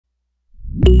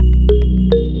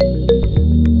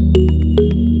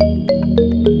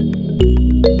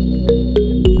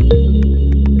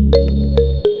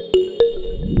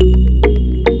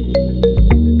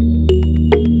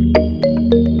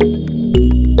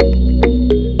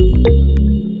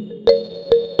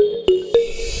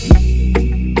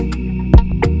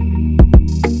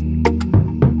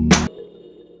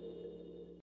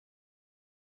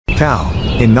Cow,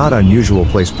 in not unusual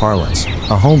place parlance,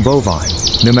 a home bovine,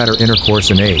 no matter intercourse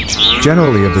and age,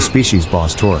 generally of the species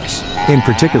Bos taurus. In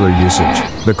particular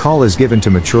usage, the call is given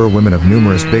to mature women of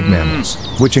numerous big mammals,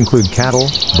 which include cattle,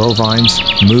 bovines,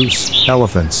 moose,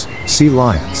 elephants, sea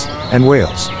lions, and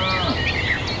whales.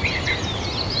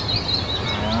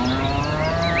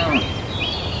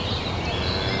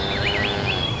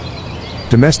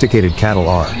 Domesticated cattle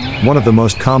are one of the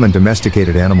most common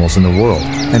domesticated animals in the world,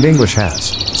 and English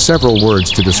has several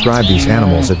words to describe these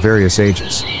animals at various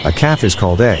ages. A calf is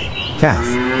called a calf.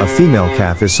 A female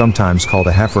calf is sometimes called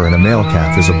a heifer, and a male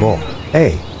calf is a bull. A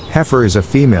heifer is a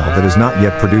female that has not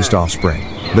yet produced offspring.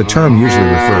 The term usually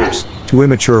refers to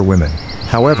immature women.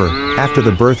 However, after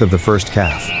the birth of the first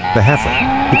calf, the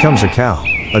heifer becomes a cow.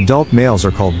 Adult males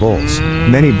are called bulls.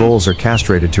 Many bulls are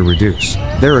castrated to reduce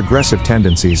their aggressive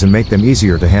tendencies and make them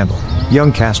easier to handle.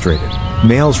 Young castrated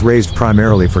males raised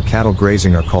primarily for cattle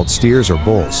grazing are called steers or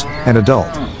bulls, and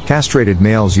adult castrated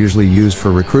males usually used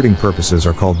for recruiting purposes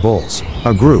are called bulls.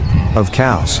 A group of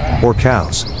cows, or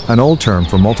cows, an old term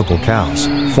for multiple cows,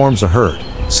 forms a herd.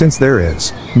 Since there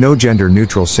is no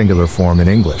gender-neutral singular form in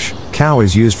English, cow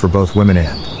is used for both women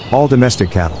and all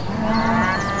domestic cattle.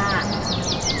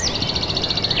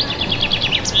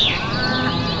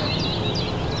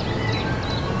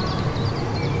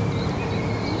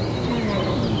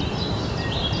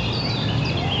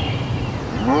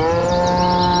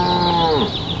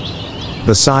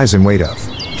 The size and weight of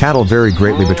cattle vary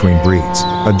greatly between breeds.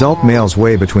 Adult males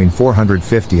weigh between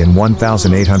 450 and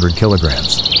 1,800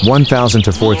 kilograms, 1,000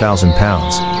 to 4,000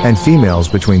 pounds, and females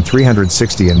between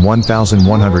 360 and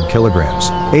 1,100 kilograms,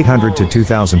 800 to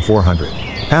 2,400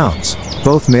 pounds.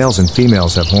 Both males and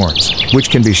females have horns, which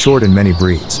can be short in many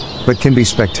breeds, but can be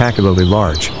spectacularly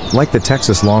large, like the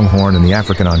Texas Longhorn and the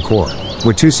African Encore.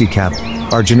 Watusi cattle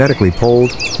are genetically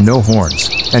polled, no horns,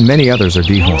 and many others are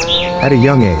dehorned. At a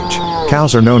young age,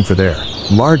 cows are known for their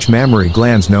large mammary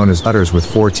glands known as udders with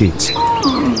 4 teats.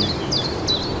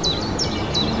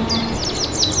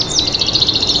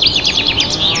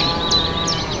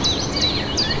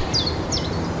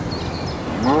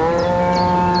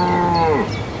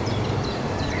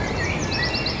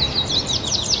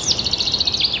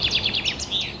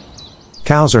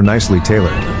 Cows are nicely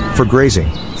tailored for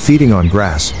grazing, feeding on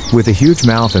grass, with a huge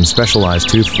mouth and specialized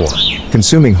tooth for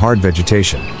consuming hard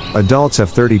vegetation. Adults have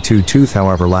 32 tooth,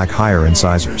 however lack higher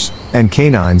incisors and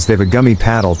canines. They have a gummy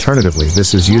pad. Alternatively,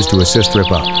 this is used to assist rip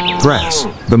up grass.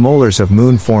 The molars have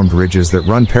moon-formed ridges that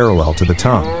run parallel to the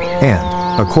tongue,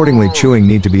 and accordingly chewing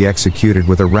need to be executed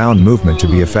with a round movement to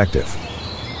be effective.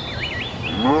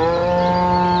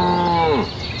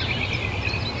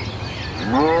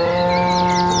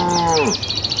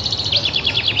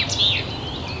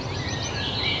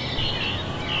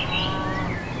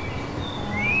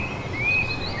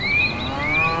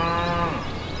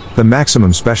 The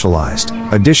maximum specialized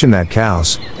addition that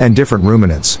cows and different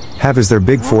ruminants have is their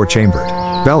big 4-chambered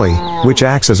belly, which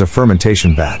acts as a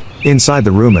fermentation vat. Inside the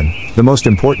rumen, the most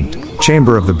important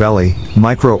chamber of the belly,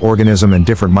 microorganism and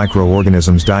different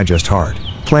microorganisms digest hard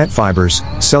plant fibers,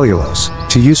 cellulose,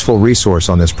 to useful resource.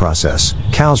 On this process,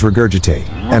 cows regurgitate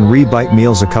and re-bite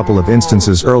meals a couple of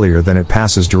instances earlier than it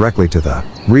passes directly to the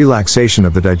relaxation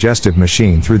of the digestive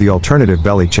machine through the alternative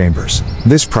belly chambers.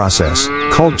 This process,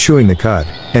 called chewing the cud,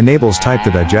 enables the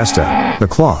digesta, the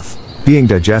cloth, being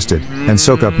digested, and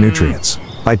soak up nutrients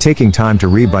by taking time to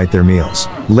re-bite their meals.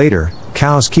 Later,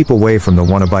 cows keep away from the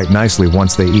wanna bite nicely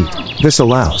once they eat. This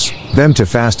allows them to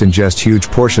fast ingest huge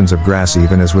portions of grass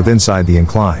even as with inside the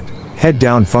inclined head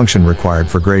down function required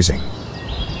for grazing.